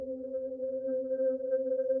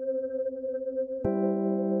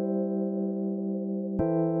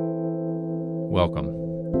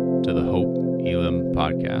Welcome to the Hope Elam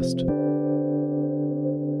Podcast.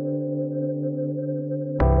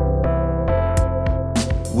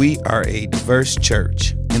 We are a diverse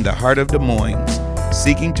church in the heart of Des Moines,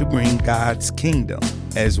 seeking to bring God's kingdom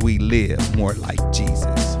as we live more like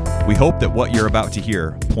Jesus. We hope that what you're about to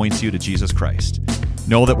hear points you to Jesus Christ.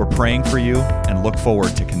 Know that we're praying for you and look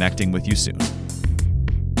forward to connecting with you soon.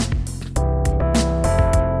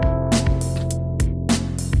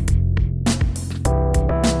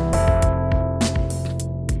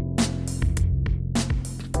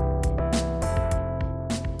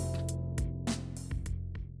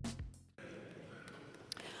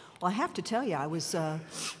 Well, I have to tell you, I was got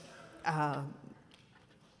a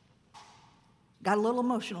little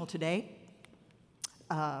emotional today.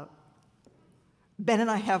 Ben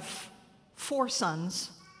and I have 4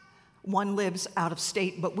 sons. One lives out of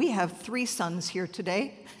state, but we have 3 sons here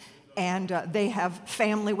today, and they have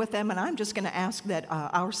family with them. And I'm just going to ask that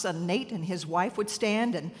our son Nate and his wife would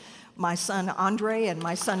stand, and my son Andre and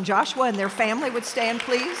my son Joshua and their family would stand,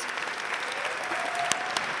 please.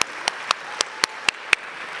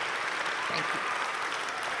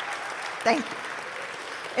 Thank you.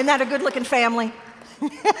 Isn't that a good-looking family?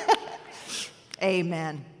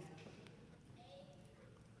 Amen.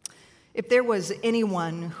 If there was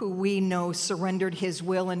anyone who we know surrendered his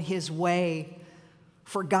will and his way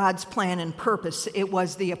for God's plan and purpose, it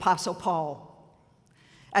was the Apostle Paul.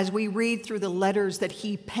 As we read through the letters that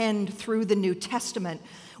he penned through the New Testament,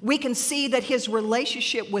 we can see that his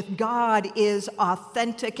relationship with God is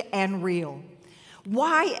authentic and real.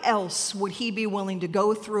 Why else would he be willing to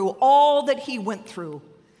go through all that he went through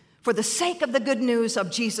for the sake of the good news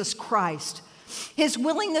of Jesus Christ? His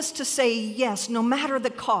willingness to say yes, no matter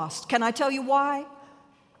the cost. Can I tell you why?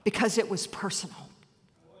 Because it was personal.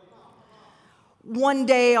 One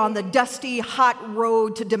day on the dusty, hot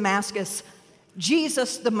road to Damascus,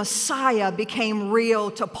 Jesus, the Messiah, became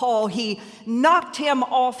real to Paul. He knocked him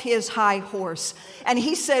off his high horse, and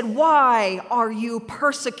he said, "Why are you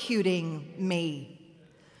persecuting me?"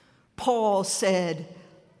 Paul said,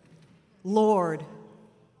 "Lord,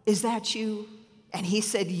 is that you?" And he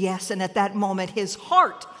said, "Yes." And at that moment, his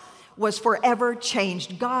heart was forever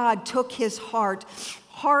changed. God took his heart,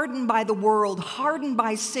 hardened by the world, hardened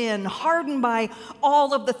by sin, hardened by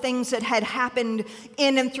all of the things that had happened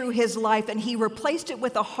in and through his life, and he replaced it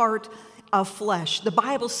with a heart of flesh. The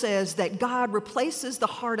Bible says that God replaces the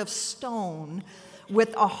heart of stone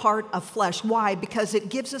with a heart of flesh. Why? Because it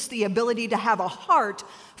gives us the ability to have a heart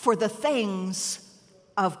for the things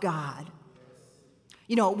of God.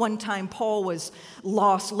 You know, at one time, Paul was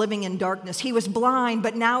lost, living in darkness. He was blind,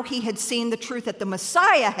 but now he had seen the truth that the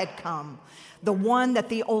Messiah had come, the one that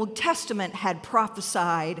the Old Testament had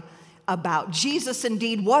prophesied about. Jesus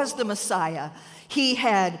indeed was the Messiah. He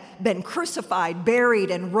had been crucified,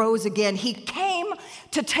 buried, and rose again. He came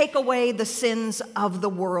to take away the sins of the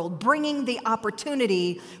world, bringing the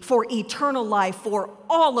opportunity for eternal life for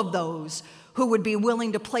all of those who would be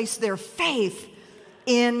willing to place their faith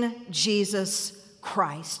in Jesus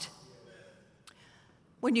Christ.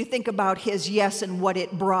 When you think about his yes and what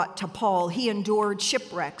it brought to Paul, he endured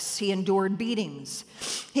shipwrecks, he endured beatings,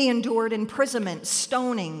 he endured imprisonment,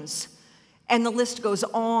 stonings, and the list goes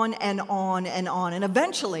on and on and on. And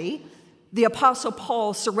eventually, the Apostle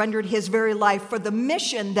Paul surrendered his very life for the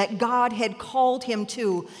mission that God had called him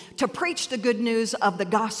to preach the good news of the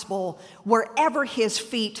gospel wherever his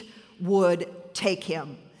feet would take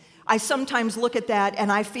him. I sometimes look at that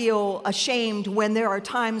and I feel ashamed when there are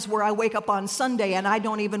times where I wake up on Sunday and I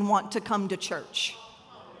don't even want to come to church.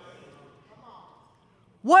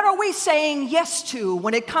 What are we saying yes to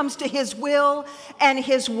when it comes to his will and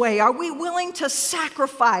his way? Are we willing to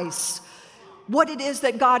sacrifice what it is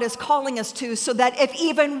that God is calling us to so that if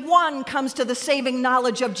even one comes to the saving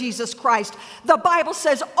knowledge of Jesus Christ, the Bible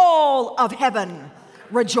says all of heaven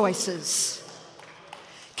rejoices.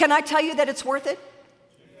 Can I tell you that it's worth it?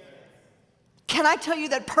 Can I tell you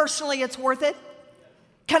that personally it's worth it?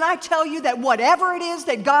 Can I tell you that whatever it is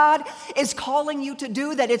that God is calling you to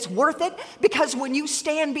do, that it's worth it? Because when you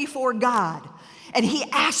stand before God and he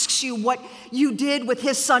asks you what you did with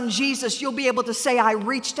his son Jesus, you'll be able to say, "I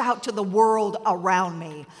reached out to the world around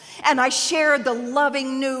me and I shared the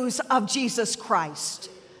loving news of Jesus Christ."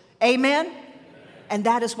 Amen? And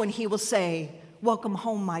that is when he will say, "Welcome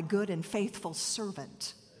home, my good and faithful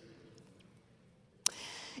servant."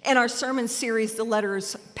 In our sermon series, The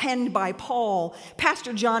Letters Penned by Paul,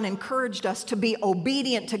 Pastor John encouraged us to be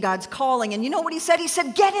obedient to God's calling. And you know what he said? He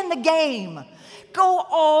said, get in the game. Go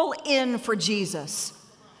all in for Jesus.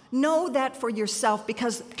 Know that for yourself,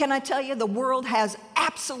 because can I tell you, the world has absolutely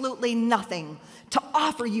absolutely nothing to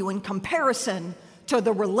offer you in comparison to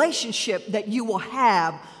the relationship that you will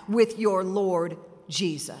have with your Lord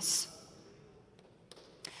Jesus.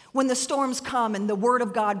 When the storms come, and the Word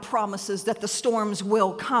of God promises that the storms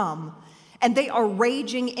will come, and they are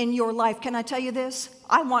raging in your life, can I tell you this?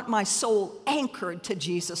 I want my soul anchored to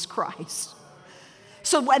Jesus Christ.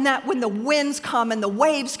 So when the winds come and the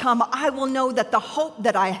waves come, I will know that the hope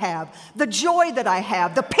that I have, the joy that I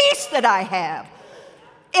have, the peace that I have,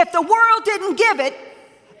 if the world didn't give it,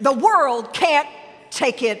 the world can't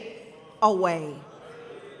take it away.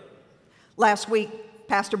 Last week,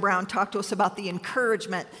 Pastor Brown talked to us about the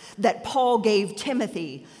encouragement that Paul gave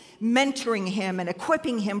Timothy, mentoring him and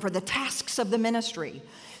equipping him for the tasks of the ministry.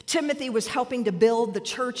 Timothy was helping to build the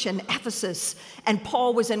church in Ephesus, and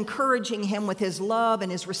Paul was encouraging him with his love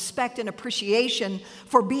and his respect and appreciation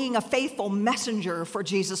for being a faithful messenger for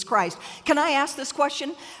Jesus Christ. Can I ask this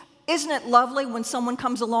question? Isn't it lovely when someone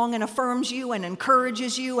comes along and affirms you and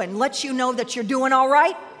encourages you and lets you know that you're doing all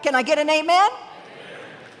right? Can I get an amen?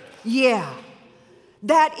 Yeah.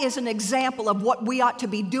 That is an example of what we ought to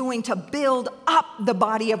be doing to build up the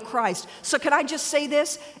body of Christ. So can I just say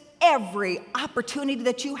this? Every opportunity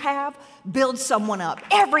that you have, build someone up.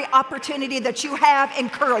 Every opportunity that you have,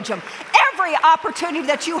 encourage them. Every opportunity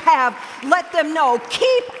that you have, let them know,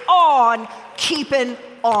 keep on keeping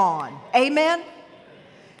on. Amen?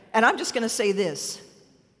 And I'm just going to say this.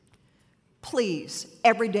 Please,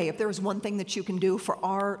 every day, if there is one thing that you can do for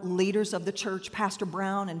our leaders of the church, Pastor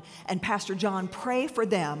Brown and Pastor John, pray for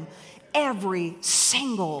them every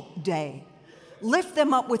single day. Lift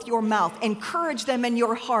them up with your mouth. Encourage them in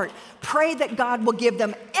your heart. Pray that God will give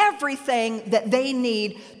them everything that they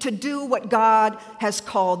need to do what God has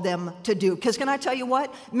called them to do. Because can I tell you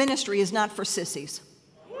what? Ministry is not for sissies.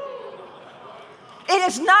 It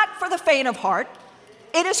is not for the faint of heart.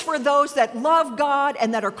 It is for those that love God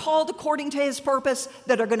and that are called according to His purpose,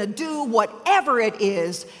 that are going to do whatever it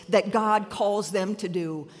is that God calls them to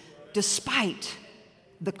do, despite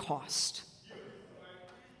the cost.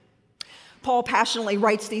 Paul passionately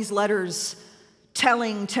writes these letters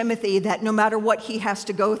telling Timothy that no matter what he has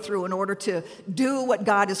to go through in order to do what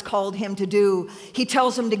God has called him to do, he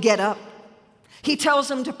tells him to get up. He tells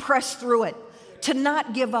him to press through it, to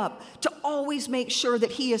not give up, to always make sure that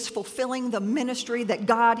he is fulfilling the ministry that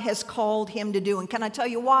God has called him to do. And can I tell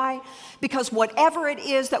you why? Because whatever it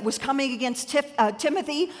is that was coming against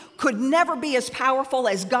Timothy could never be as powerful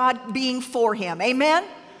as God being for him. Amen?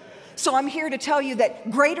 So I'm here to tell you that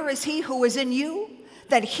greater is He who is in you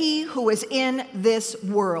than he who is in this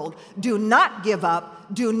world. Do not give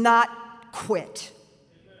up. Do not quit.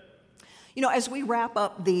 You know, as we wrap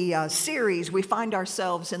up the series, we find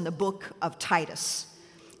ourselves in the book of Titus.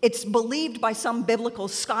 It's believed by some biblical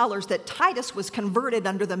scholars that Titus was converted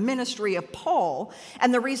under the ministry of Paul,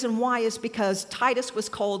 and the reason why is because Titus was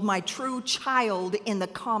called my true child in the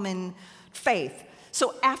common faith.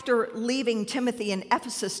 So after leaving Timothy in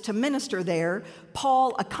Ephesus to minister there,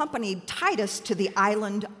 Paul accompanied Titus to the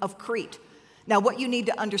island of Crete. Now, what you need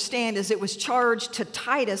to understand is it was charged to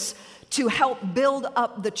Titus to help build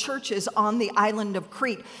up the churches on the island of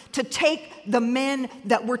Crete, to take the men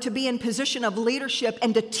that were to be in position of leadership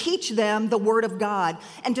and to teach them the Word of God,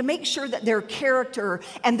 and to make sure that their character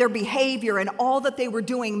and their behavior and all that they were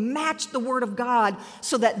doing matched the Word of God,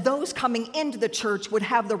 so that those coming into the church would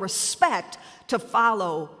have the respect to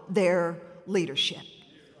follow their leadership.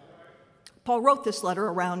 Paul wrote this letter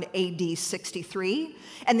around AD 63,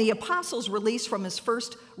 and the apostle's release from his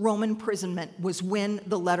first Roman imprisonment was when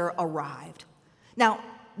the letter arrived. Now,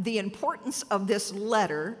 the importance of this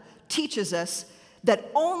letter teaches us that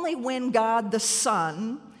only when God the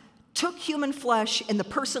Son took human flesh in the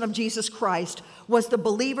person of Jesus Christ was the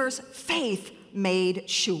believer's faith made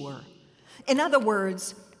sure. In other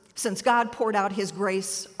words, since God poured out His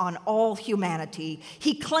grace on all humanity,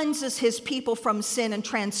 He cleanses His people from sin and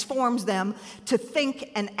transforms them to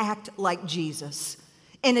think and act like Jesus.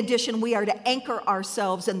 In addition, we are to anchor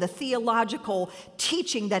ourselves in the theological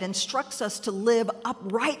teaching that instructs us to live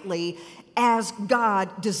uprightly as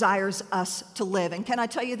God desires us to live. And can I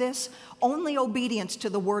tell you this? Only obedience to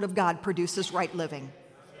the Word of God produces right living.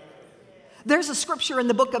 There's a scripture in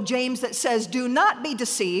the book of James that says, "Do not be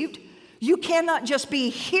deceived. You cannot just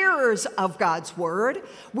be hearers of God's word.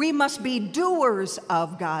 We must be doers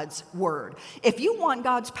of God's word." If you want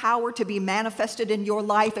God's power to be manifested in your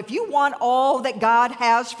life, if you want all that God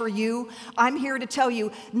has for you, I'm here to tell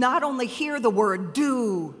you, not only hear the word,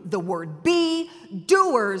 do the word. Be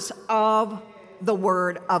doers of the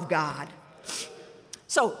word of God.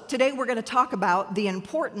 So today we're going to talk about the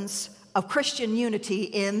importance of Christian unity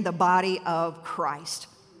in the body of Christ.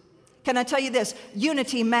 Can I tell you this?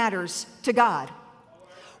 Unity matters to God.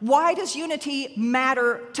 Why does unity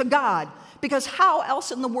matter to God? Because how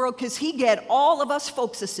else in the world could he get all of us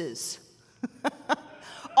folkses?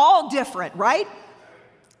 All different, right?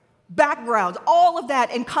 Backgrounds, all of that,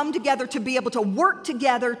 and come together to be able to work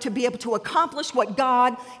together to be able to accomplish what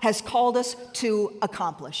God has called us to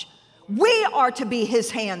accomplish. We are to be his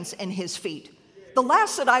hands and his feet. The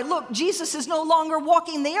last that I looked, Jesus is no longer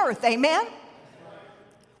walking the earth, amen?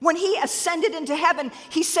 When he ascended into heaven,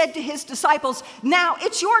 he said to his disciples, now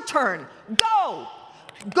it's your turn, go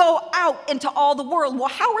out into all the world. Well,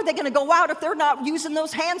 how are they going to go out if they're not using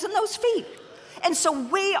those hands and those feet? And so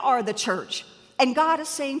we are the church. And God is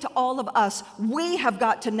saying to all of us, we have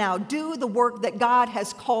got to now do the work that God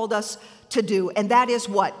has called us to do. And that is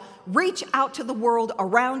what? Reach out to the world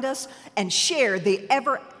around us and share the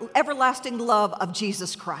everlasting love of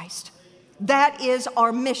Jesus Christ. That is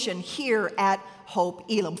our mission here at Hope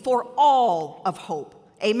Elam, for all of Hope.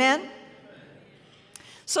 Amen?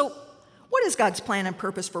 So, what is God's plan and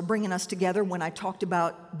purpose for bringing us together when I talked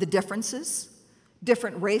about the differences?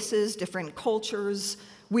 Different races, different cultures.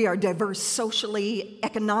 We are diverse socially,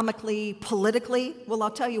 economically, politically. Well,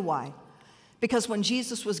 I'll tell you why. Because when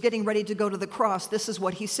Jesus was getting ready to go to the cross, this is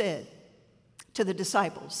what he said to the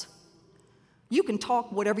disciples. You can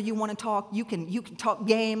talk whatever you want to talk. You can talk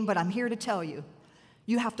game, but I'm here to tell you,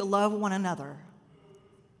 you have to love one another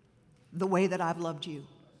the way that I've loved you.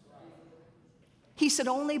 He said,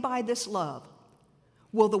 only by this love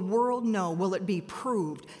will the world know, will it be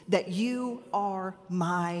proved that you are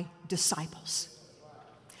my disciples.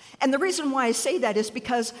 And the reason why I say that is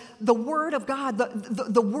because the Word of God,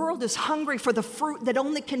 the world is hungry for the fruit that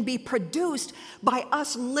only can be produced by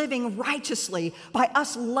us living righteously, by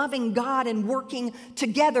us loving God and working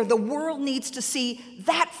together. The world needs to see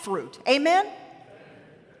that fruit. Amen?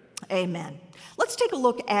 Amen. Let's take a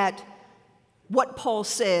look at what Paul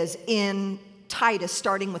says in Titus,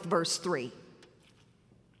 starting with verse 3.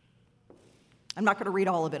 I'm not going to read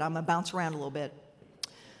all of it. I'm going to bounce around a little bit.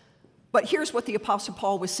 But here's what the Apostle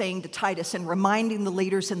Paul was saying to Titus and reminding the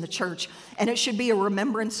leaders in the church. And it should be a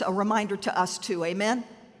reminder to us too. Amen?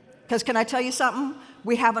 Because can I tell you something?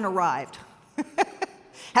 We haven't arrived.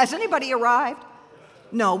 Has anybody arrived?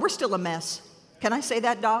 No, we're still a mess. Can I say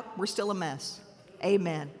that, Doc? We're still a mess.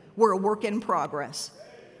 Amen. We're a work in progress.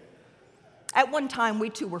 At one time, we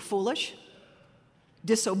too were foolish,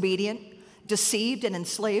 disobedient, deceived and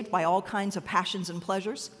enslaved by all kinds of passions and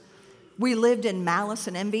pleasures. We lived in malice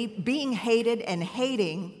and envy, being hated and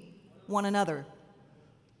hating one another.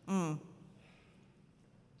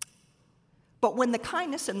 But when the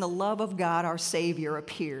kindness and the love of God, our Savior,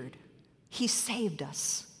 appeared, he saved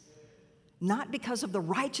us, not because of the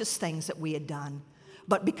righteous things that we had done,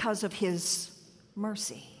 but because of his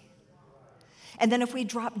mercy. And then if we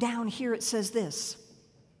drop down here, it says this.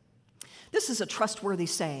 This is a trustworthy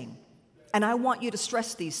saying, and I want you to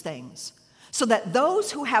stress these things, so that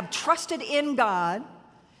those who have trusted in God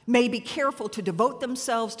may be careful to devote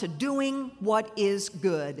themselves to doing what is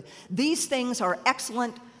good. These things are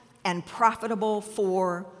excellent and profitable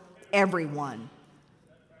for everyone.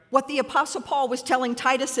 What the Apostle Paul was telling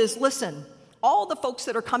Titus is, listen, all the folks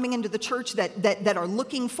that are coming into the church that are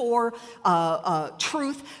looking for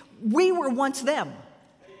truth, we were once them.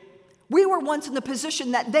 We were once in the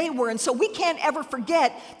position that they were, and so we can't ever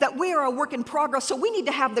forget that we are a work in progress, so we need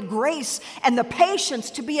to have the grace and the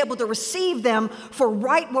patience to be able to receive them for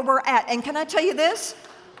right where we're at. And can I tell you this?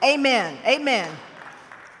 Amen. Amen.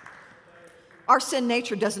 Our sin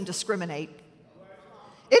nature doesn't discriminate.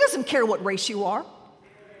 It doesn't care what race you are.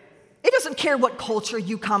 It doesn't care what culture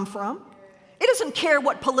you come from. It doesn't care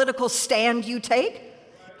what political stand you take.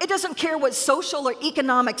 It doesn't care what social or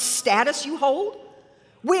economic status you hold.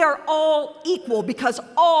 We are all equal because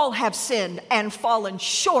all have sinned and fallen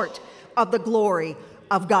short of the glory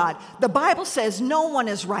of God. The Bible says no one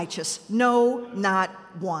is righteous, no, not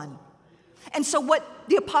one. And so what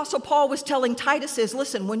the Apostle Paul was telling Titus is,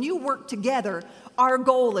 listen, when you work together, our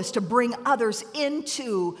goal is to bring others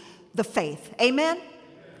into the faith. Amen?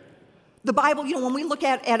 The Bible, when we look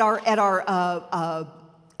at our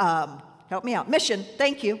help me out, mission,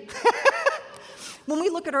 thank you. When we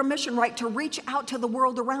look at our mission, right, to reach out to the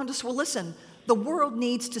world around us, well, listen, the world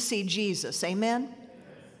needs to see Jesus, amen?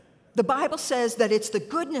 The Bible says that it's the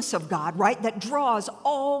goodness of God, right, that draws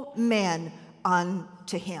all men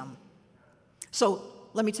unto him. So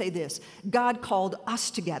let me say this. God called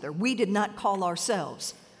us together. We did not call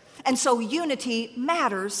ourselves. And so unity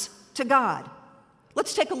matters to God.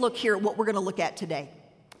 Let's take a look here at what we're going to look at today.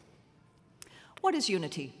 What is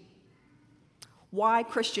unity? Why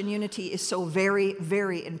Christian unity is so very,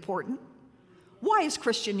 very important. Why is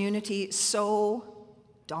Christian unity so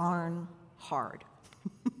darn hard?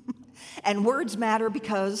 And words matter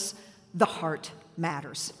because the heart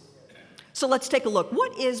matters. So let's take a look.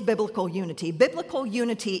 What is biblical unity? Biblical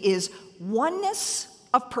unity is oneness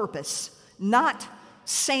of purpose, not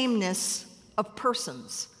sameness of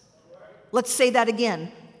persons. Let's say that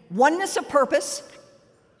again. Oneness of purpose,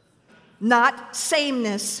 not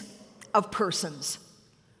sameness of persons.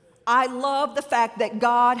 I love the fact that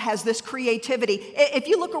God has this creativity. If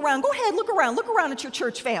you look around, go ahead, look around at your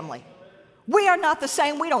church family. We are not the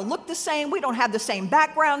same. We don't look the same. We don't have the same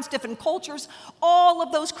backgrounds, different cultures. All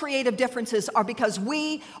of those creative differences are because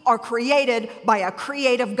we are created by a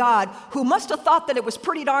creative God who must have thought that it was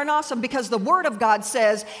pretty darn awesome, because the Word of God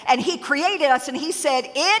says, and He created us and He said,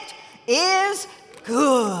 it is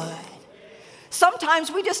good.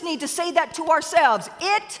 Sometimes we just need to say that to ourselves.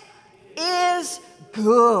 It is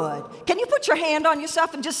good. Can you put your hand on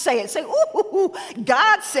yourself and just say it? Say, ooh,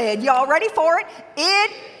 God said. Y'all ready for it?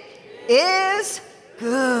 It is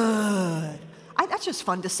good. That's just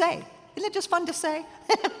fun to say. Isn't it just fun to say?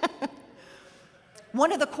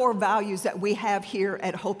 One of the core values that we have here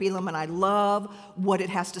at Hope Elam, and I love what it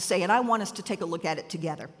has to say, and I want us to take a look at it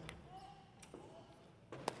together.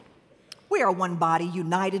 We are one body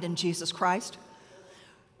united in Jesus Christ.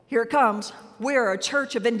 Here it comes. We are a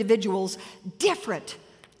church of individuals different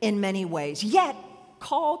in many ways, yet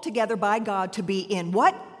called together by God to be in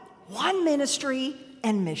what? One ministry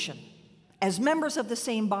and mission. As members of the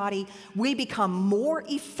same body, we become more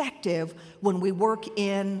effective when we work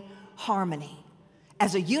in harmony.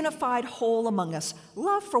 As a unified whole among us,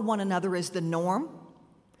 love for one another is the norm.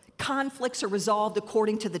 Conflicts are resolved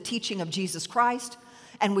according to the teaching of Jesus Christ,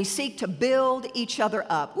 and we seek to build each other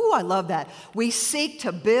up. Ooh, I love that. We seek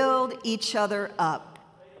to build each other up.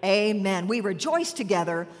 Amen. We rejoice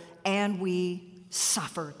together and we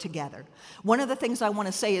suffer together. One of the things I want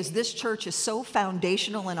to say is this church is so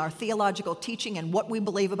foundational in our theological teaching and what we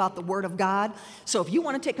believe about the Word of God. So if you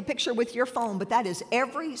want to take a picture with your phone, but that is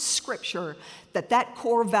every scripture that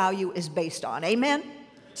core value is based on. Amen?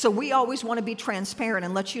 So we always want to be transparent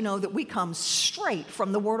and let you know that we come straight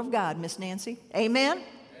from the Word of God, Miss Nancy. Amen?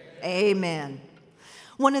 Amen.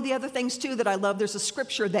 One of the other things, too, that I love, there's a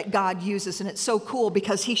scripture that God uses, and it's so cool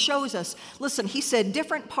because He shows us. Listen, He said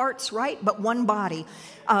different parts, right, but one body.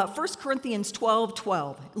 1 Corinthians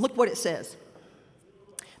 12:12. Look what it says.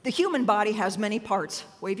 The human body has many parts.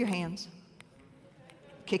 Wave your hands.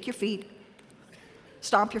 Kick your feet.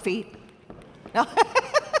 Stomp your feet.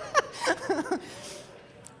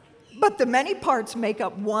 But the many parts make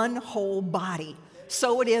up one whole body.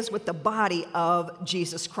 So it is with the body of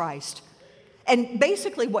Jesus Christ. And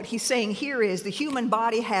basically what he's saying here is the human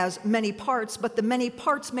body has many parts, but the many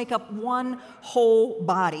parts make up one whole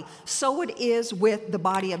body. So it is with the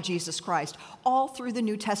body of Jesus Christ. All through the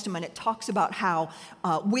New Testament, it talks about how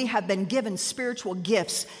we have been given spiritual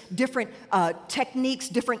gifts, different techniques,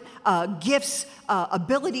 different gifts,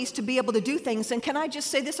 abilities to be able to do things. And can I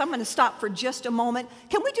just say this? I'm going to stop for just a moment.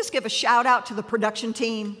 Can we just give a shout out to the production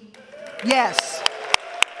team? Yes.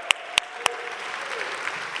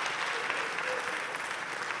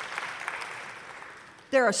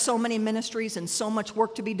 There are so many ministries and so much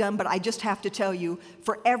work to be done, but I just have to tell you,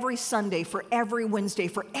 for every Sunday, for every Wednesday,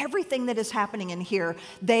 for everything that is happening in here,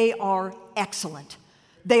 they are excellent.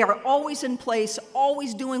 They are always in place,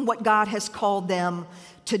 always doing what God has called them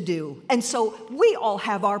to do. And so we all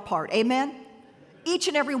have our part, amen? Each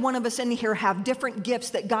and every one of us in here have different gifts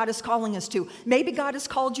that God is calling us to. Maybe God has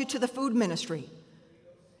called you to the food ministry.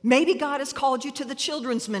 Maybe God has called you to the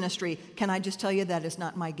children's ministry. Can I just tell you that is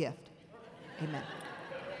not my gift? Amen.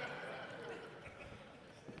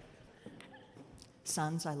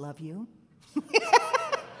 Sons, I love you.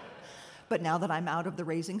 But now that I'm out of the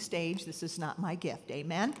raising stage, this is not my gift.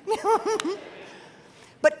 Amen?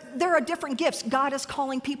 But there are different gifts. God is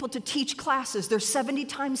calling people to teach classes. There's 70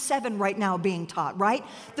 times 7 right now being taught, right?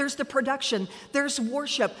 There's the production. There's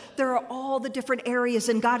worship. There are all the different areas.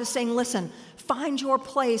 And God is saying, listen, find your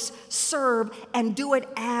place, serve, and do it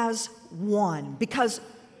as one. Because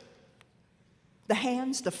the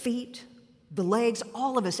hands, the feet, the legs,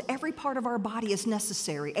 all of us, every part of our body is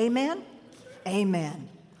necessary. Amen? Amen.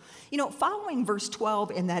 You know, following verse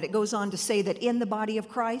 12 in that, it goes on to say that in the body of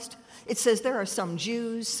Christ, it says there are some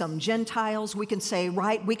Jews, some Gentiles. We can say,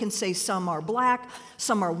 right? We can say some are black,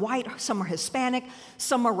 some are white, some are Hispanic,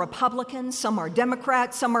 some are Republicans, some are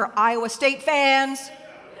Democrats, some are Iowa State fans.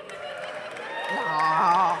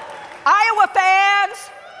 No. Iowa fans.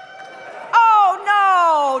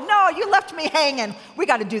 Oh, no, you left me hanging. We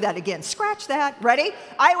got to do that again. Scratch that. Ready?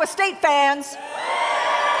 Iowa State fans.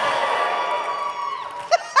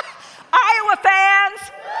 Iowa fans.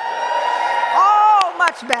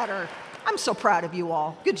 better. I'm so proud of you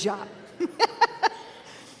all. Good job.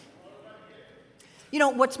 You know,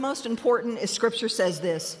 what's most important is Scripture says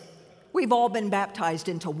this. We've all been baptized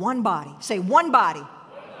into one body. Say, one body.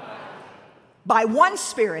 By one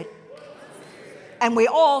Spirit. And we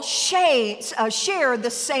all share the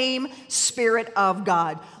same Spirit of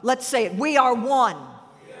God. Let's say it. We are one.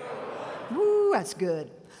 Woo, that's good.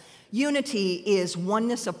 Unity is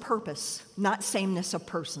oneness of purpose, not sameness of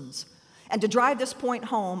persons. And to drive this point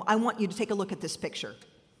home, I want you to take a look at this picture.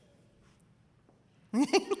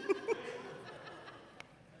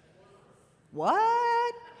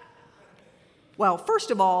 What? Well,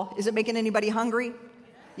 first of all, is it making anybody hungry?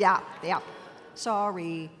 Yeah.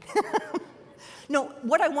 Sorry. No,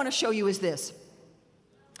 what I want to show you is this.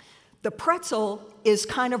 The pretzel is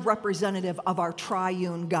kind of representative of our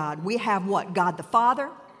triune God. We have what? God the Father,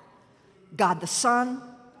 God the Son,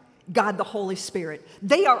 God the Holy Spirit.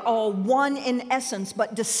 They are all one in essence,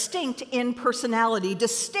 but distinct in personality,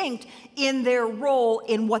 distinct in their role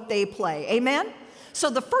in what they play. Amen? So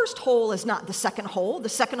the first hole is not the second hole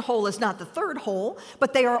is not the third hole,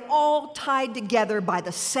 but they are all tied together by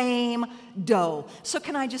the same dough. So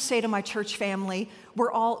can I just say to my church family,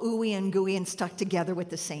 we're all ooey and gooey and stuck together with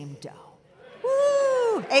the same dough.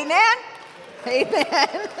 Woo! Amen?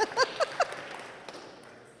 Amen.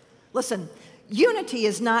 Listen, unity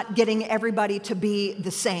is not getting everybody to be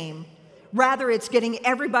the same. Rather, it's getting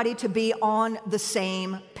everybody to be on the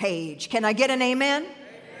same page. Can I get an amen?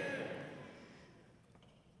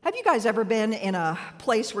 Have you guys ever been in a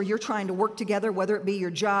place where you're trying to work together, whether it be your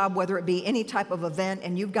job, whether it be any type of event,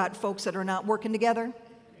 and you've got folks that are not working together?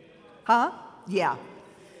 Huh? Yeah.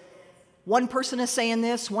 One person is saying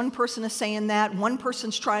this, one person is saying that, one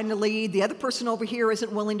person's trying to lead, the other person over here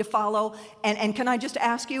isn't willing to follow. And can I just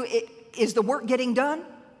ask you, is the work getting done?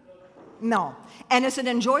 No. And is it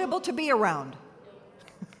enjoyable to be around?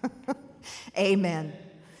 Amen.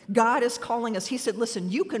 God is calling us. He said,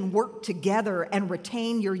 listen, you can work together and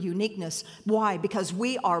retain your uniqueness. Why? Because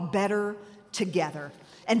we are better together.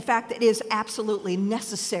 In fact, it is absolutely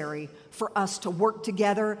necessary for us to work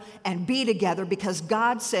together and be together because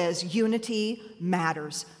God says unity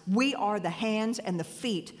matters. We are the hands and the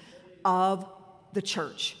feet of the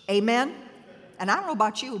church. Amen? And I don't know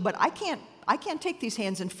about you, but I can't take these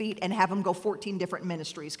hands and feet and have them go 14 different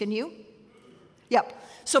ministries. Can you? Yep.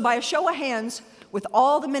 So by a show of hands, with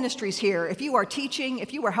all the ministries here, if you are teaching,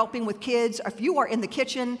 if you are helping with kids, if you are in the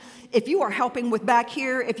kitchen, if you are helping with back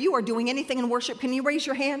here, if you are doing anything in worship, can you raise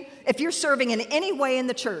your hand? If you're serving in any way in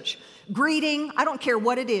the church, greeting, I don't care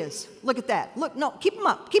what it is. Look at that. Look, no, keep them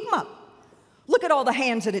up. Keep them up. Look at all the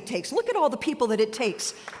hands that it takes. Look at all the people that it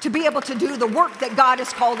takes to be able to do the work that God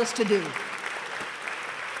has called us to do.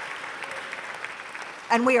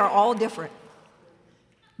 And we are all different,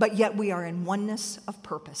 but yet we are in oneness of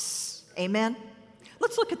purpose. Amen?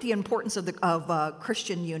 Let's look at the importance of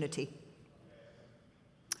Christian unity.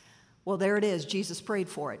 Well, there it is. Jesus prayed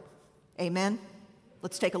for it. Amen?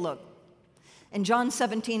 Let's take a look. In John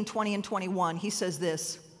 17, 20 and 21, he says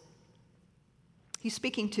this. He's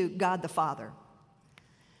speaking to God the Father.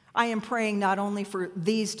 I am praying not only for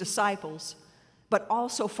these disciples, but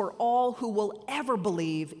also for all who will ever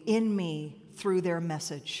believe in me through their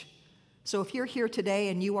message. So if you're here today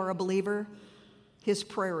and you are a believer, his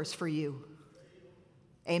prayer is for you.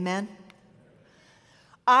 Amen.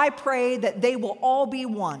 I pray that they will all be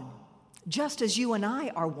one, just as you and I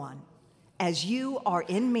are one. As you are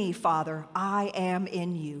in me, Father, I am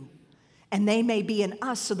in you. And they may be in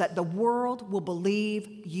us so that the world will believe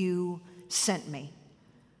you sent me.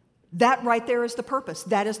 That right there is the purpose.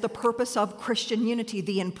 That is the purpose of Christian unity,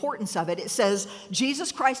 the importance of it. It says,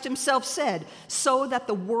 Jesus Christ himself said, so that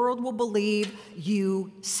the world will believe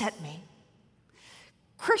you sent me.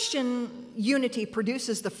 Christian unity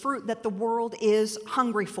produces the fruit that the world is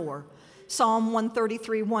hungry for. Psalm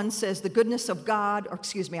 133:1 says, the goodness of God,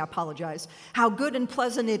 how good and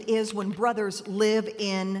pleasant it is when brothers live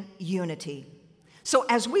in unity. So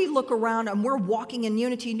as we look around and we're walking in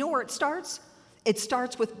unity, you know where it starts? It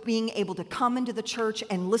starts with being able to come into the church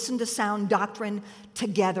and listen to sound doctrine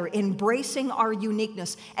together, embracing our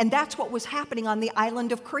uniqueness. And that's what was happening on the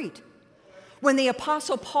island of Crete. When the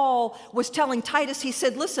Apostle Paul was telling Titus, he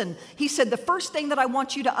said, listen, he said, the first thing that I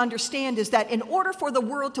want you to understand is that in order for the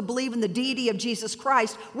world to believe in the deity of Jesus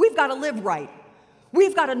Christ, we've got to live right.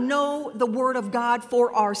 We've got to know the Word of God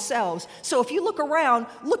for ourselves. So if you look around,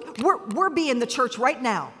 look, we're being the church right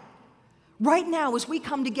now. Right now, as we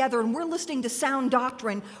come together and we're listening to sound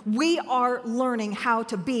doctrine, we are learning how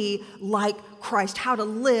to be like Christ, how to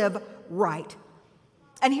live right.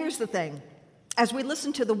 And here's the thing. As we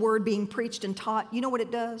listen to the word being preached and taught, you know what it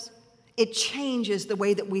does? It changes the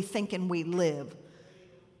way that we think and we live.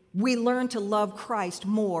 We learn to love Christ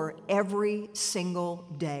more every single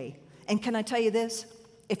day. And can I tell you this?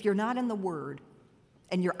 If you're not in the Word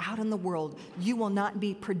and you're out in the world, you will not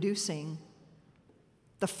be producing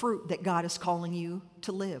the fruit that God is calling you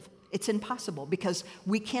to live. It's impossible because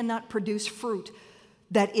we cannot produce fruit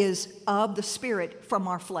that is of the Spirit from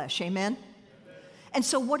our flesh. Amen? And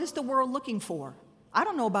so what is the world looking for? I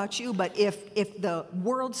don't know about you, but if the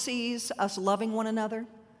world sees us loving one another,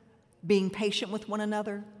 being patient with one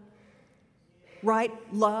another, right?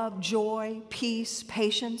 Love, joy, peace,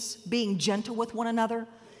 patience, being gentle with one another,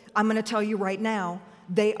 I'm going to tell you right now,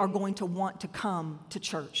 they are going to want to come to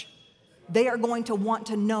church. They are going to want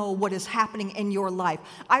to know what is happening in your life.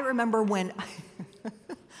 I remember when,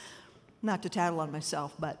 not to tattle on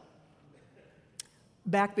myself, but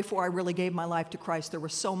back before I really gave my life to Christ, there were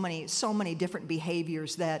so many different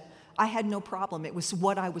behaviors that I had no problem. It was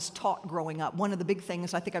what I was taught growing up. One of the big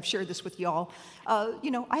things, I think I've shared this with y'all,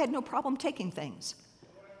 I had no problem taking things.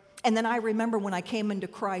 And then I remember when I came into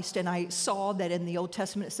Christ and I saw that in the Old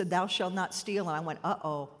Testament it said, "Thou shalt not steal," and I went,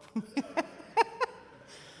 uh-oh.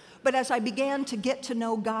 But as I began to get to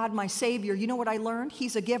know God, my Savior, you know what I learned?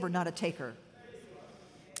 He's a giver, not a taker.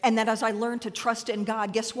 And that as I learned to trust in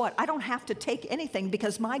God, guess what? I don't have to take anything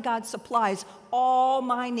because my God supplies all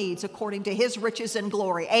my needs according to His riches and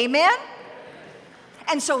glory. Amen?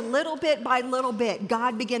 And so little bit by little bit,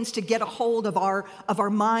 God begins to get a hold of our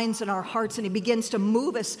minds and our hearts, and He begins to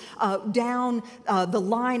move us down the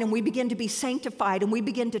line, and we begin to be sanctified, and we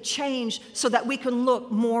begin to change so that we can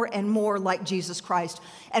look more and more like Jesus Christ.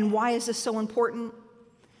 And why is this so important?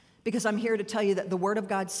 Because I'm here to tell you that the Word of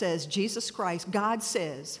God says, Jesus Christ, God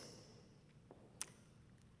says,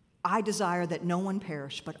 I desire that no one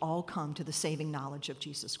perish, but all come to the saving knowledge of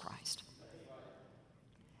Jesus Christ.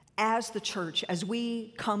 As the church, as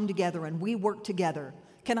we come together and we work together,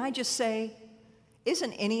 can I just say,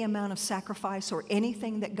 isn't any amount of sacrifice or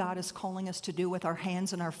anything that God is calling us to do with our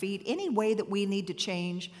hands and our feet, any way that we need to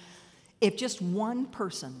change, if just one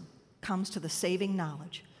person comes to the saving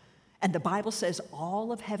knowledge, and the Bible says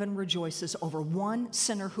all of heaven rejoices over one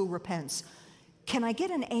sinner who repents, can I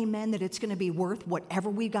get an amen that it's going to be worth whatever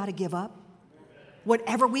we got to give up,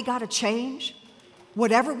 whatever we got to change,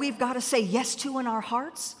 whatever we've got to say yes to in our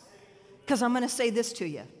hearts? Because I'm going to say this to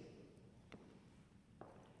you.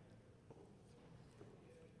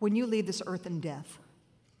 When you leave this earth in death,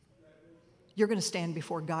 you're going to stand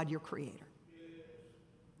before God, your Creator.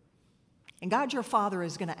 And God, your Father,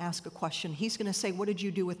 is going to ask a question. He's going to say, what did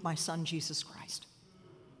you do with my Son, Jesus Christ?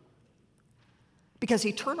 Because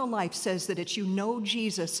eternal life says that it's you know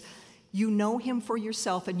Jesus, you know Him for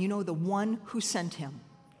yourself, and you know the one who sent Him.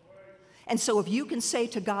 And so if you can say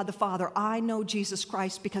to God the Father, I know Jesus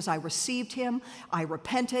Christ because I received Him, I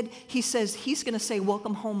repented, He says, He's going to say,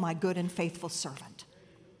 welcome home, my good and faithful servant.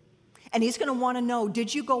 And He's going to want to know,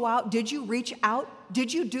 did you go out? Did you reach out?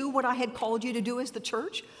 Did you do what I had called you to do as the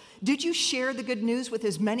church? Did you share the good news with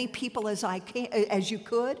as many people as you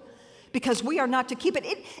could? Because we are not to keep it.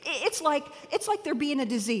 It's like there being a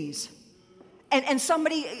disease. And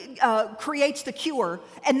somebody creates the cure,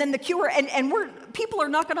 and then the cure, and people are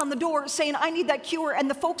knocking on the door saying, I need that cure, and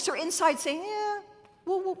the folks are inside saying, yeah,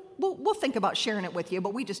 we'll think about sharing it with you,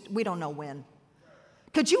 but we don't know when.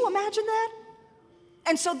 Could you imagine that?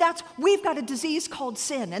 And so we've got a disease called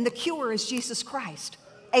sin, and the cure is Jesus Christ.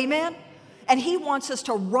 Amen? And He wants us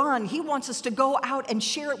to run. He wants us to go out and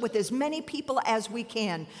share it with as many people as we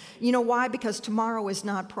can. You know why? Because tomorrow is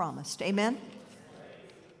not promised. Amen?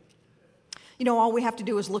 You know, all we have to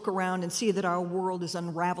do is look around and see that our world is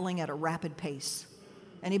unraveling at a rapid pace.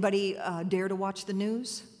 Anybody dare to watch the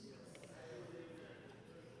news?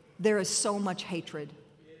 There is so much hatred,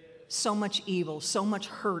 so much evil, so much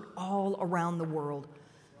hurt all around the world.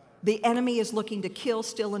 The enemy is looking to kill,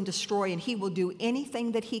 steal, and destroy, and he will do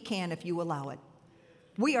anything that he can if you allow it.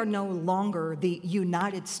 We are no longer the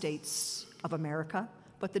United States of America,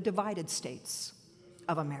 but the divided states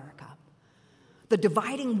of America. The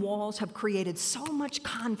dividing walls have created so much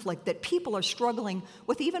conflict that people are struggling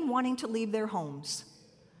with even wanting to leave their homes.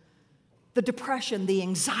 The depression, the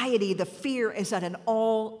anxiety, the fear is at an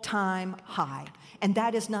all-time high. And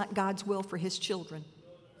that is not God's will for His children.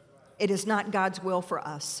 It is not God's will for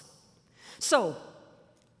us. So,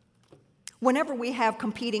 whenever we have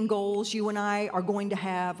competing goals, you and I are going to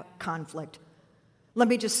have conflict. Let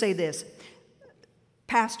me just say this.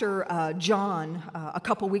 Pastor John, a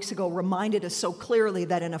couple weeks ago, reminded us so clearly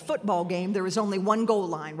that in a football game, there is only one goal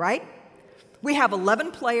line, right? We have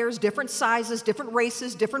 11 players, different sizes, different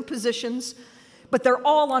races, different positions, but they're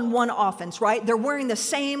all on one offense, right? They're wearing the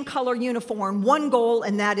same color uniform, one goal,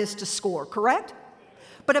 and that is to score, correct?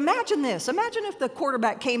 But imagine this. Imagine if the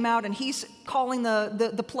quarterback came out and he's calling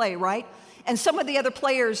the play, right? And some of the other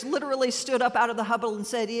players literally stood up out of the huddle and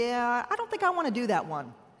said, yeah, I don't think I want to do that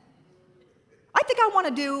one. I think I want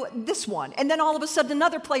to do this one. And then all of a sudden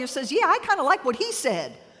another player says, yeah, I kind of like what he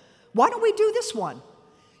said. Why don't we do this one?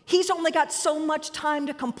 He's only got so much time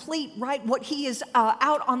to complete, right, what he is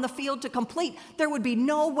out on the field to complete. There would be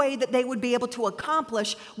no way that they would be able to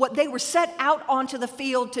accomplish what they were set out onto the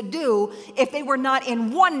field to do if they were not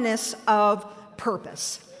in oneness of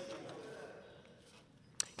purpose.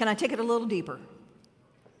 Can I take it a little deeper?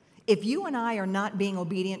 If you and I are not being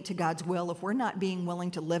obedient to God's will, if we're not being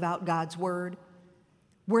willing to live out God's word,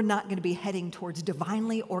 we're not going to be heading towards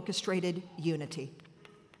divinely orchestrated unity.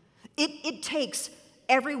 It takes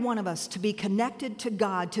every one of us to be connected to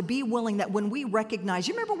God, to be willing that when we recognize,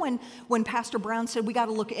 you remember when Pastor Brown said we got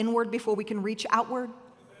to look inward before we can reach outward?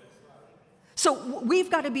 So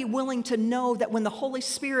we've got to be willing to know that when the Holy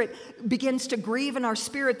Spirit begins to grieve in our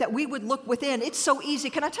spirit, that we would look within. It's so easy.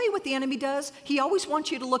 Can I tell you what the enemy does? He always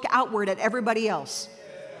wants you to look outward at everybody else.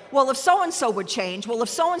 Well, if so-and-so would change. Well, if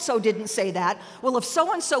so-and-so didn't say that. Well, if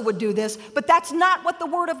so-and-so would do this. But that's not what the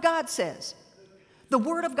Word of God says. The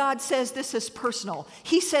Word of God says this is personal.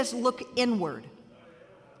 He says look inward.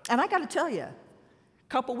 And I got to tell you, a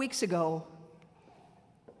couple weeks ago,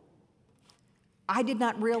 I did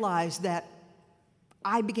not realize that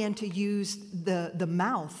I began to use the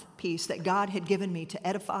mouthpiece that God had given me to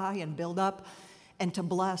edify and build up and to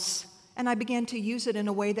bless. And I began to use it in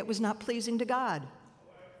a way that was not pleasing to God.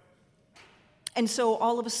 And so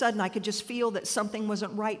all of a sudden I could just feel that something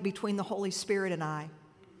wasn't right between the Holy Spirit and I.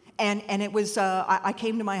 And it was, I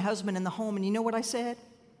came to my husband in the home, and you know what I said?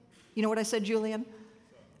 You know what I said, Julian?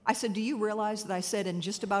 I said, do you realize that I said in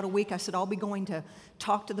just about a week, I said, I'll be going to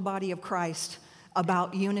talk to the body of Christ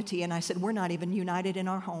about unity. And I said, we're not even united in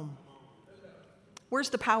our home. Where's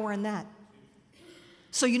the power in that?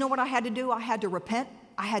 So you know what I had to do? I had to repent.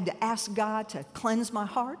 I had to ask God to cleanse my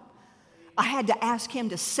heart. I had to ask Him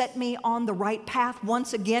to set me on the right path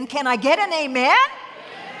once again. Can I get an amen?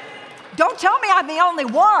 Don't tell me I'm the only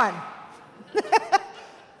one.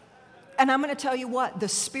 And I'm going to tell you what, the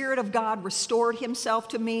Spirit of God restored Himself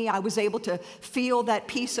to me. I was able to feel that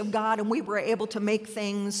peace of God, and we were able to make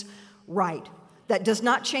things right. That does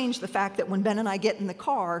not change the fact that when Ben and I get in the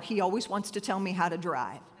car, he always wants to tell me how to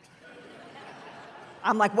drive.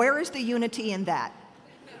 I'm like, where is the unity in that?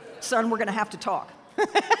 Son, we're going to have to talk.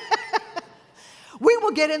 We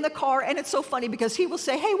will get in the car, and it's so funny because he will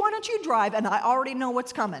say, hey, why don't you drive? And I already know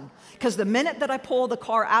what's coming. Because the minute that I pull the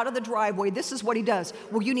car out of the driveway, this is what he does.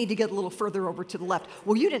 Well, you need to get a little further over to the left.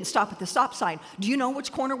 Well, you didn't stop at the stop sign. Do you know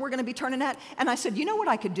which corner we're going to be turning at? And I said, you know what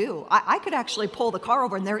I could do? I could actually pull the car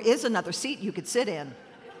over, and there is another seat you could sit in.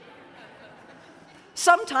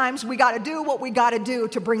 Sometimes we got to do what we got to do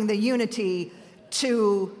to bring the unity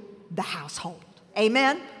to the household.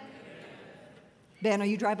 Amen? Ben, are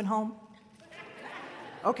you driving home?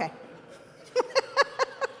 Okay.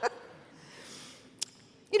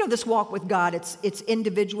 You know, this walk with God, it's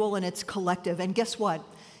individual and it's collective. And guess what?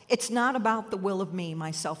 It's not about the will of me,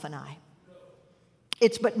 myself, and I.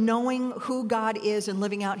 It's but knowing who God is and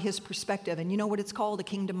living out His perspective. And you know what it's called? A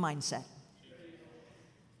kingdom mindset.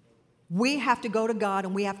 We have to go to God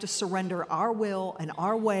and we have to surrender our will and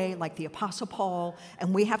our way like the Apostle Paul.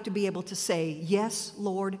 And we have to be able to say, yes,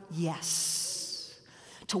 Lord, yes,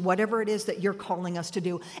 to whatever it is that you're calling us to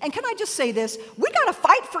do. And can I just say this? We got to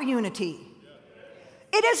fight for unity.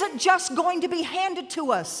 It isn't just going to be handed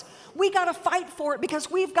to us. We got to fight for it because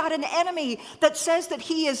we've got an enemy that says that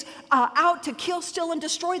he is out to kill, steal, and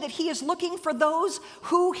destroy, that he is looking for those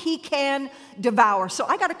who he can devour. So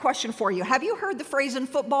I got a question for you. Have you heard the phrase in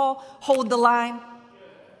football, hold the line?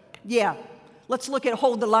 Yeah. Let's look at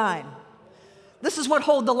hold the line. This is what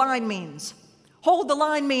hold the line means. Hold the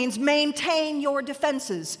line means maintain your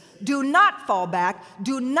defenses. Do not fall back.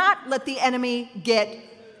 Do not let the enemy get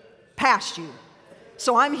past you.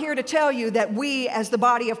 So I'm here to tell you that we, as the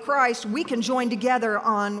body of Christ, we can join together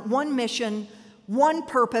on one mission, one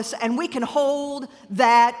purpose, and we can hold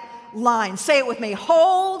that line. Say it with me.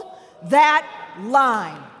 Hold that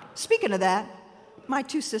line. Speaking of that, my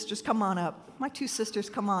two sisters, come on up. My two sisters,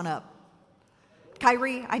 come on up.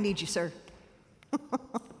 Kyrie, I need you, sir.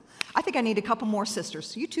 I think I need a couple more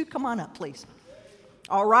sisters. You two, come on up, please.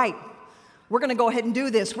 All right. We're going to go ahead and do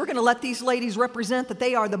this. We're going to let these ladies represent that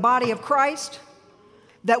they are the body of Christ,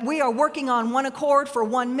 that we are working on one accord for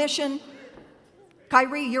one mission.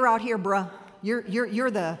 Kyrie, you're out here, bruh.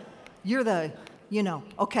 You're the, you know,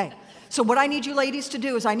 okay. So what I need you ladies to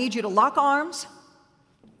do is I need you to lock arms.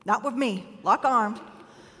 Not with me. Lock arms.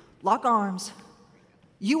 Lock arms.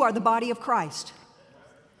 You are the body of Christ.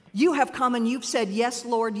 You have come and you've said, yes,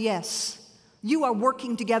 Lord, yes. You are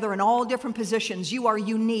working together in all different positions. You are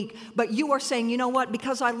unique. But you are saying, you know what?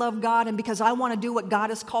 Because I love God and because I want to do what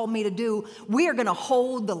God has called me to do, we are going to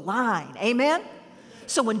hold the line. Amen?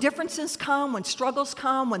 So when differences come, when struggles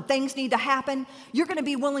come, when things need to happen, you're going to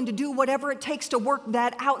be willing to do whatever it takes to work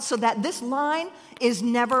that out so that this line is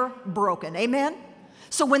never broken. Amen?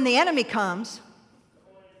 So when the enemy comes,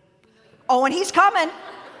 oh, and he's coming,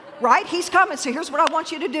 right? He's coming. So here's what I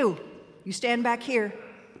want you to do. You stand back here.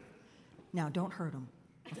 Now, don't hurt him,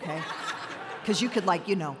 okay? Because you could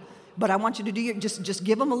but I want you to do just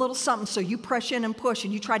give him a little something so you press in and push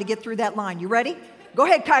and you try to get through that line. You ready? Go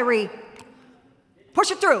ahead, Kyrie.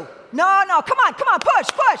 Push it through. No, come on, push.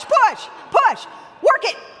 Work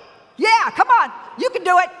it. Yeah, come on. You can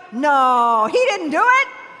do it. No, he didn't do it.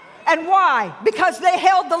 And why? Because they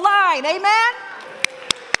held the line. Amen?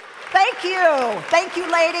 Thank you. Thank you,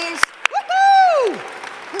 ladies. Woohoo!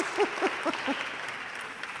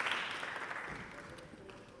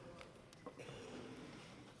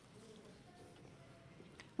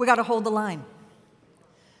 We got to hold the line.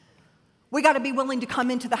 We got to be willing to come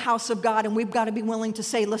into the house of God, and we've got to be willing to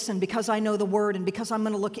say, listen, because I know the word and because I'm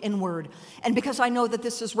going to look inward and because I know that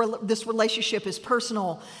this relationship is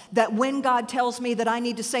personal, that when God tells me that I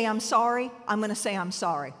need to say I'm sorry, I'm going to say I'm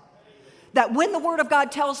sorry. That when the word of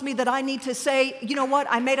God tells me that I need to say, you know what,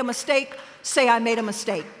 I made a mistake, say I made a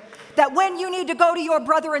mistake. That when you need to go to your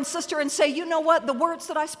brother and sister and say, you know what, the words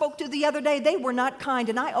that I spoke to the other day, they were not kind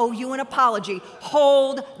and I owe you an apology.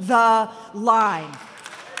 Hold the line.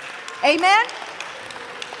 Amen?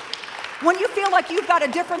 When you feel like you've got a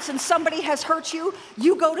difference and somebody has hurt you,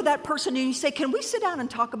 you go to that person and you say, can we sit down and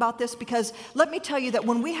talk about this? Because let me tell you that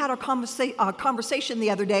when we had our conversation the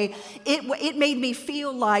other day, it made me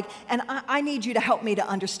feel like, and I need you to help me to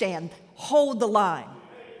understand, hold the line.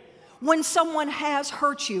 When someone has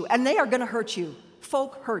hurt you, and they are going to hurt you,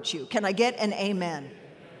 folk hurt you. Can I get an amen?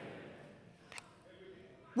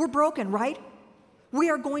 We're broken, right? We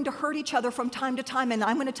are going to hurt each other from time to time, and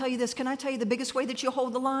I'm going to tell you this. Can I tell you the biggest way that you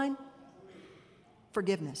hold the line?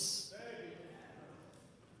 Forgiveness.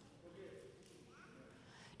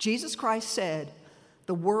 Jesus Christ said,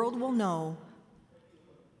 the world will know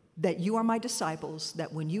that you are my disciples,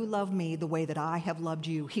 that when you love me the way that I have loved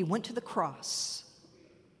you. He went to the cross,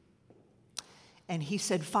 and he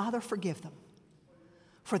said, Father, forgive them,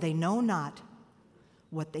 for they know not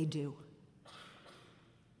what they do.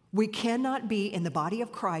 We cannot be in the body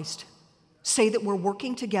of Christ, say that we're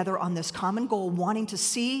working together on this common goal, wanting to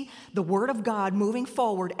see the Word of God moving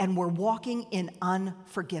forward, and we're walking in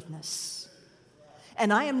unforgiveness.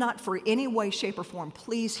 And I am not for any way, shape, or form,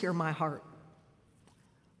 please hear my heart.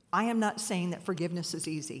 I am not saying that forgiveness is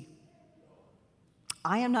easy.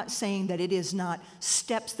 I am not saying that it is not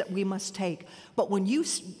steps that we must take. But when you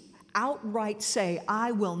outright say,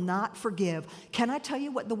 I will not forgive, can I tell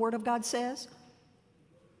you what the Word of God says?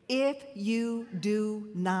 If you do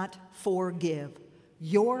not forgive,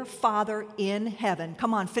 your Father in heaven,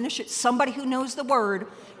 come on, finish it. Somebody who knows the Word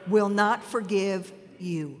will not forgive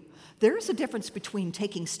you. There is a difference between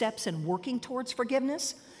taking steps and working towards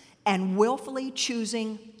forgiveness and willfully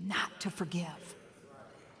choosing not to forgive.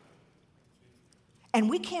 And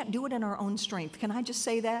we can't do it in our own strength. Can I just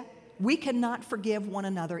say that? We cannot forgive one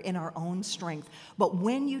another in our own strength. But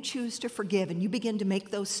when you choose to forgive and you begin to make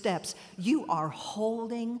those steps, you are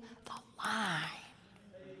holding the line.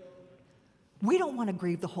 We don't want to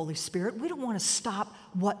grieve the Holy Spirit. We don't want to stop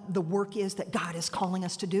what the work is that God is calling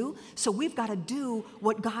us to do. So we've got to do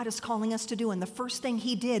what God is calling us to do. And the first thing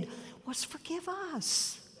he did was forgive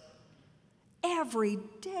us. Every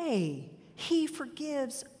day he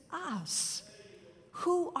forgives us.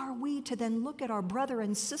 Who are we to then look at our brother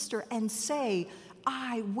and sister and say,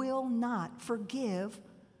 I will not forgive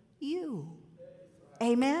you?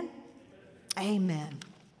 Amen? Amen.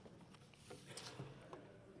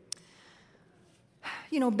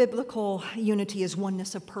 You know, biblical unity is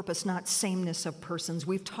oneness of purpose, not sameness of persons.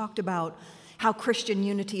 We've talked about how Christian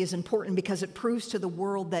unity is important because it proves to the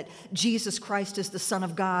world that Jesus Christ is the Son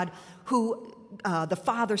of God, who the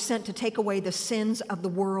Father sent to take away the sins of the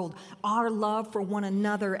world. Our love for one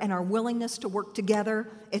another and our willingness to work together,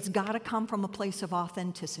 it's got to come from a place of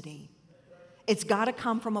authenticity. It's got to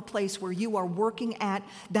come from a place where you are working at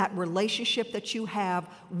that relationship that you have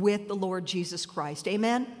with the Lord Jesus Christ.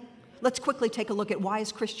 Amen? Let's quickly take a look at why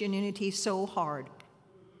is Christian unity so hard.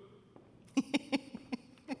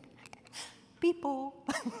 People.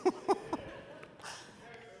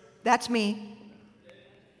 That's me.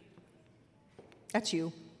 That's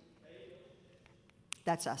you.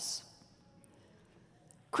 That's us.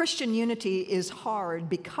 Christian unity is hard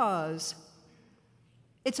because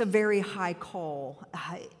it's a very high call.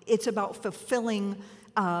 It's about fulfilling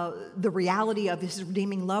the reality of His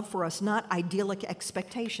redeeming love for us, not idyllic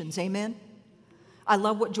expectations. Amen? I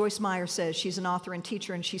love what Joyce Meyer says. She's an author and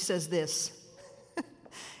teacher, and she says this.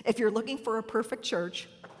 If you're looking for a perfect church,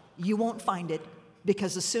 you won't find it,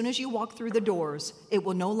 because as soon as you walk through the doors, it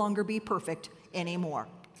will no longer be perfect anymore.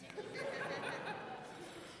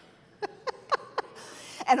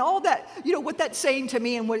 And all that, you know, what that's saying to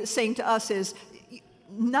me and what it's saying to us is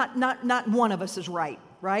not one of us is right?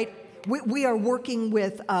 We are working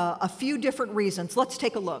with a few different reasons. Let's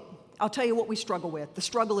take a look. I'll tell you what we struggle with. The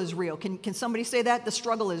struggle is real. Can somebody say that? The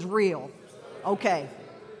struggle is real. Okay.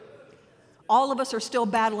 All of us are still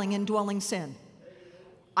battling indwelling sin.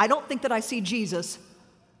 I don't think that I see Jesus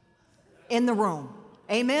in the room.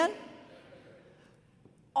 Amen?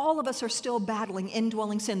 All of us are still battling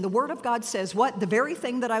indwelling sin. The Word of God says what? The very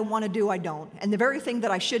thing that I want to do, I don't. And the very thing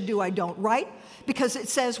that I should do, I don't, right? Because it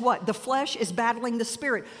says what? The flesh is battling the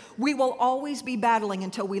spirit. We will always be battling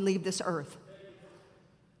until we leave this earth.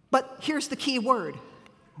 But here's the key word,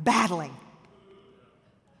 battling.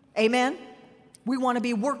 Amen? We want to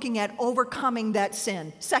be working at overcoming that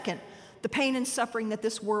sin. Second, the pain and suffering that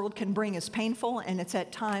this world can bring is painful, and it's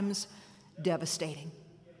at times devastating.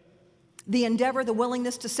 The endeavor, the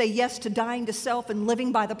willingness to say yes to dying to self and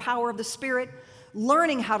living by the power of the Spirit,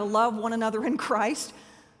 learning how to love one another in Christ,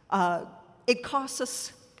 it costs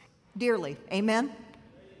us dearly. Amen?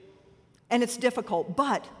 And it's difficult,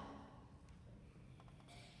 but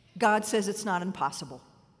God says it's not impossible.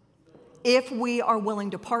 If we are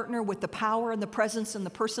willing to partner with the power and the presence and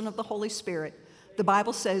the person of the Holy Spirit, the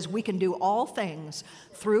Bible says we can do all things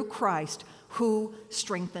through Christ who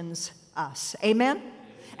strengthens us. Amen?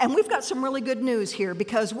 And we've got some really good news here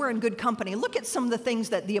because we're in good company. Look at some of the things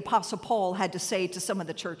that the Apostle Paul had to say to some of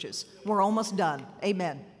the churches. We're almost done.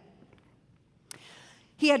 Amen.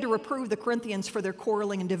 He had to reprove the Corinthians for their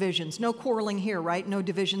quarreling and divisions. No quarreling here, right? No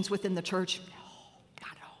divisions within the church. No,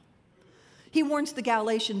 not at all. He warns the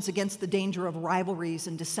Galatians against the danger of rivalries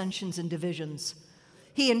and dissensions and divisions.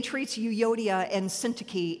 He entreats Euodia and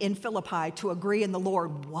Syntyche in Philippi to agree in the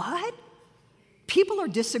Lord. What? People are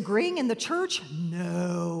disagreeing in the church?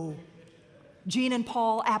 No. Gene and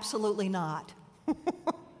Paul, absolutely not.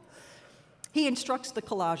 He instructs the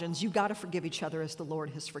Colossians, you've got to forgive each other as the Lord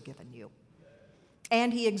has forgiven you.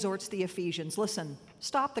 And he exhorts the Ephesians, listen,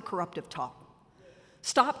 stop the corruptive talk.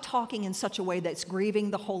 Stop talking in such a way that's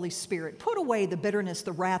grieving the Holy Spirit. Put away the bitterness,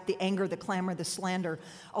 the wrath, the anger, the clamor, the slander,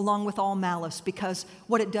 along with all malice, because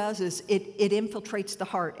what it does is it infiltrates the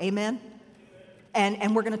heart. Amen?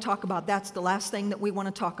 And we're going to talk about, that's the last thing that we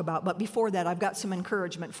want to talk about. But before that, I've got some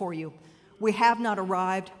encouragement for you. We have not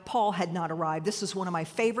arrived. Paul had not arrived. This is one of my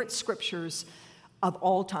favorite scriptures of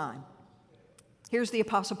all time. Here's the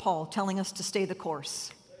Apostle Paul telling us to stay the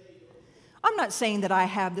course. I'm not saying that I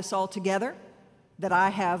have this all together, that I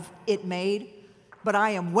have it made, but I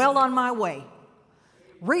am well on my way,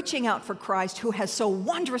 reaching out for Christ who has so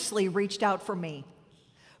wondrously reached out for me.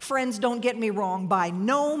 Friends, don't get me wrong. By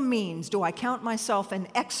no means do I count myself an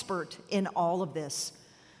expert in all of this,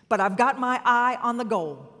 but I've got my eye on the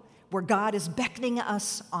goal where God is beckoning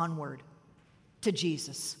us onward to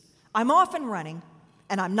Jesus. I'm off and running,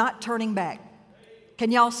 and I'm not turning back.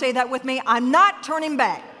 Can y'all say that with me? I'm not turning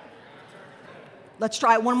back. Let's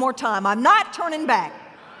try it one more time. I'm not turning back.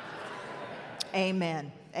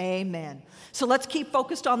 Amen. Amen. So let's keep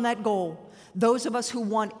focused on that goal. Those of us who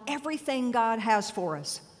want everything God has for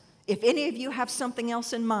us. If any of you have something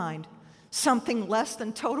else in mind, something less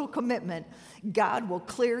than total commitment, God will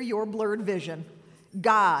clear your blurred vision.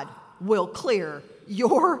 God will clear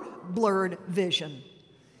your blurred vision.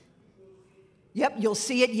 Yep, you'll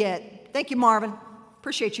see it yet. Thank you, Marvin.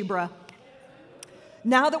 Appreciate you, bruh.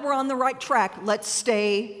 Now that we're on the right track, let's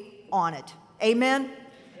stay on it. Amen?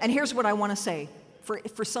 And here's what I want to say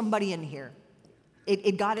for somebody in here.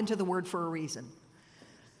 It got into the word for a reason.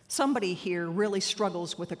 Somebody here really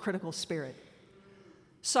struggles with a critical spirit.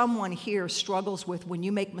 Someone here struggles with when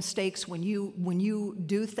you make mistakes, when you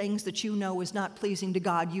do things that you know is not pleasing to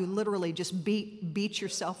God, you literally just beat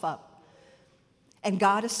yourself up. And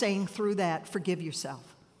God is saying through that, forgive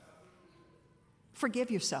yourself.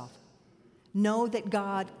 Forgive yourself. Know that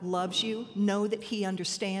God loves you. Know that He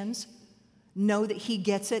understands. Know that He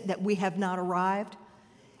gets it, that we have not arrived.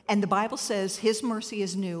 And the Bible says His mercy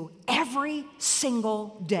is new every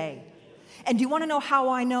single day. And do you want to know how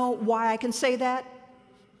I know why I can say that?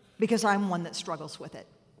 Because I'm one that struggles with it.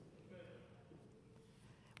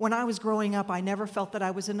 When I was growing up, I never felt that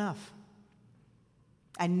I was enough.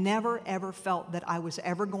 I never, ever felt that I was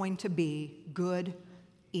ever going to be good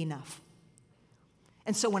enough.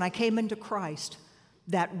 And so when I came into Christ,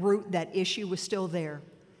 that root, that issue was still there.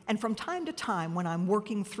 And from time to time, when I'm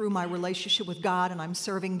working through my relationship with God and I'm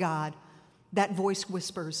serving God, that voice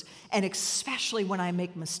whispers, and especially when I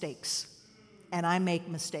make mistakes, and I make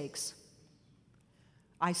mistakes.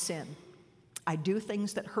 I sin. I do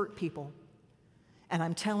things that hurt people. And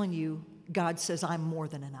I'm telling you, God says I'm more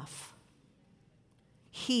than enough.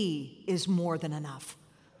 He is more than enough.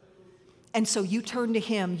 And so you turn to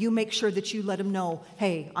Him. You make sure that you let Him know,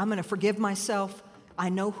 hey, I'm going to forgive myself. I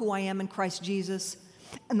know who I am in Christ Jesus.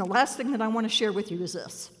 And the last thing that I want to share with you is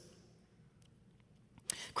this.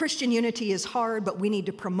 Christian unity is hard, but we need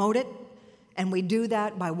to promote it. And we do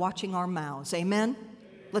that by watching our mouths. Amen?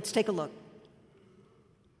 Let's take a look.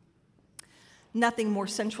 Nothing more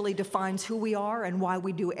centrally defines who we are and why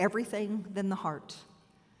we do everything than the heart.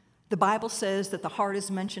 The Bible says that the heart is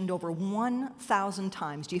mentioned over 1,000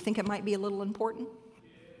 times. Do you think it might be a little important?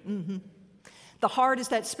 Mm-hmm. The heart is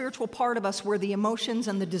that spiritual part of us where the emotions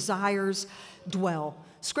and the desires dwell.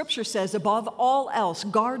 Scripture says, above all else,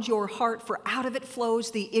 guard your heart, for out of it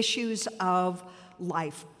flows the issues of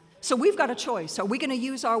life. So we've got a choice. Are we going to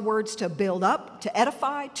use our words to build up, to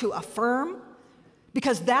edify, to affirm?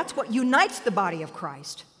 Because that's what unites the body of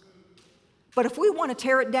Christ. But if we want to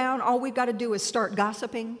tear it down, all we've got to do is start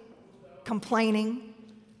gossiping, complaining,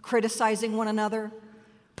 criticizing one another,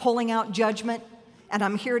 pulling out judgment. And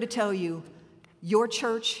I'm here to tell you, your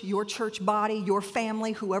church body, your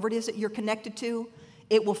family, whoever it is that you're connected to,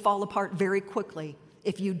 it will fall apart very quickly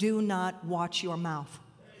if you do not watch your mouth.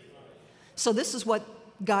 So this is what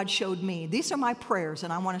God showed me. These are my prayers,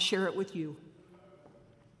 and I want to share it with you.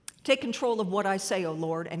 Take control of what I say, O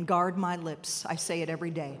Lord, and guard my lips. I say it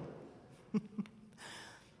every day.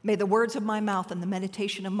 May the words of my mouth and the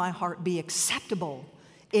meditation of my heart be acceptable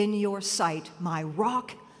in your sight, my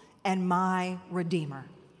rock and my redeemer.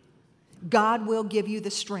 God will give you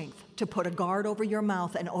the strength to put a guard over your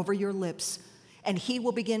mouth and over your lips, and He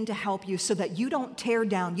will begin to help you so that you don't tear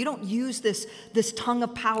down. You don't use this tongue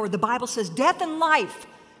of power. The Bible says death and life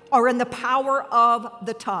are in the power of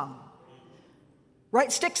the tongue.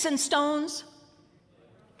 Right? Sticks and stones.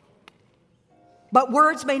 But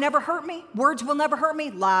words may never hurt me. Words will never hurt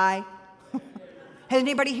me. Lie. Has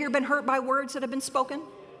anybody here been hurt by words that have been spoken?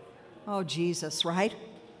 Oh, Jesus, right?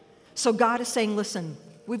 So God is saying, listen,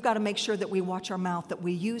 we've got to make sure that we watch our mouth, that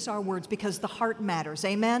we use our words, because the heart matters.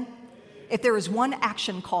 Amen? If there is one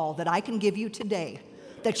action call that I can give you today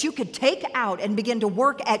that you could take out and begin to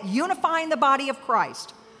work at unifying the body of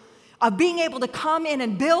Christ, of being able to come in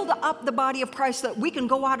and build up the body of Christ so that we can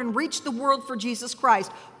go out and reach the world for Jesus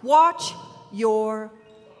Christ. Watch your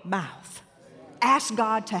mouth. Ask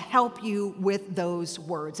God to help you with those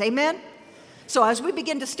words. Amen? So as we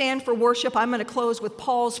begin to stand for worship, I'm going to close with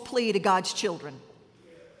Paul's plea to God's children.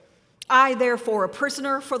 I, therefore, a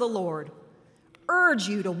prisoner for the Lord, urge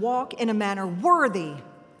you to walk in a manner worthy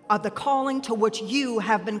of the calling to which you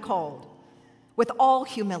have been called, with all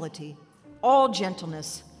humility, all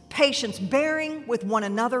gentleness, patience, bearing with one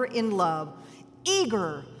another in love,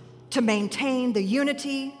 eager to maintain the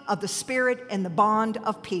unity of the Spirit in the bond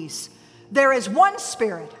of peace. There is one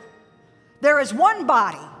Spirit. There is one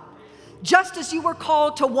body. Just as you were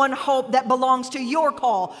called to one hope that belongs to your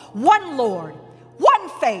call, one Lord, one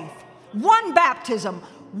faith, one baptism,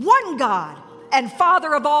 one God, and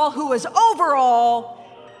Father of all, who is over all,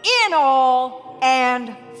 in all,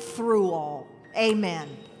 and through all.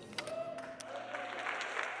 Amen.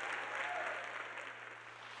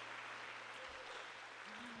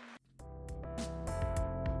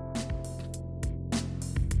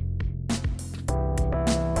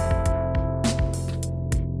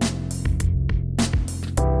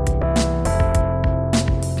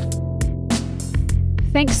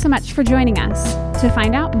 Thanks so much for joining us. To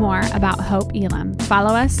find out more about Hope Elam,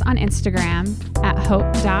 follow us on Instagram at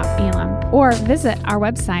hope.elam or visit our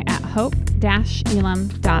website at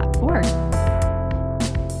hope-elam.org.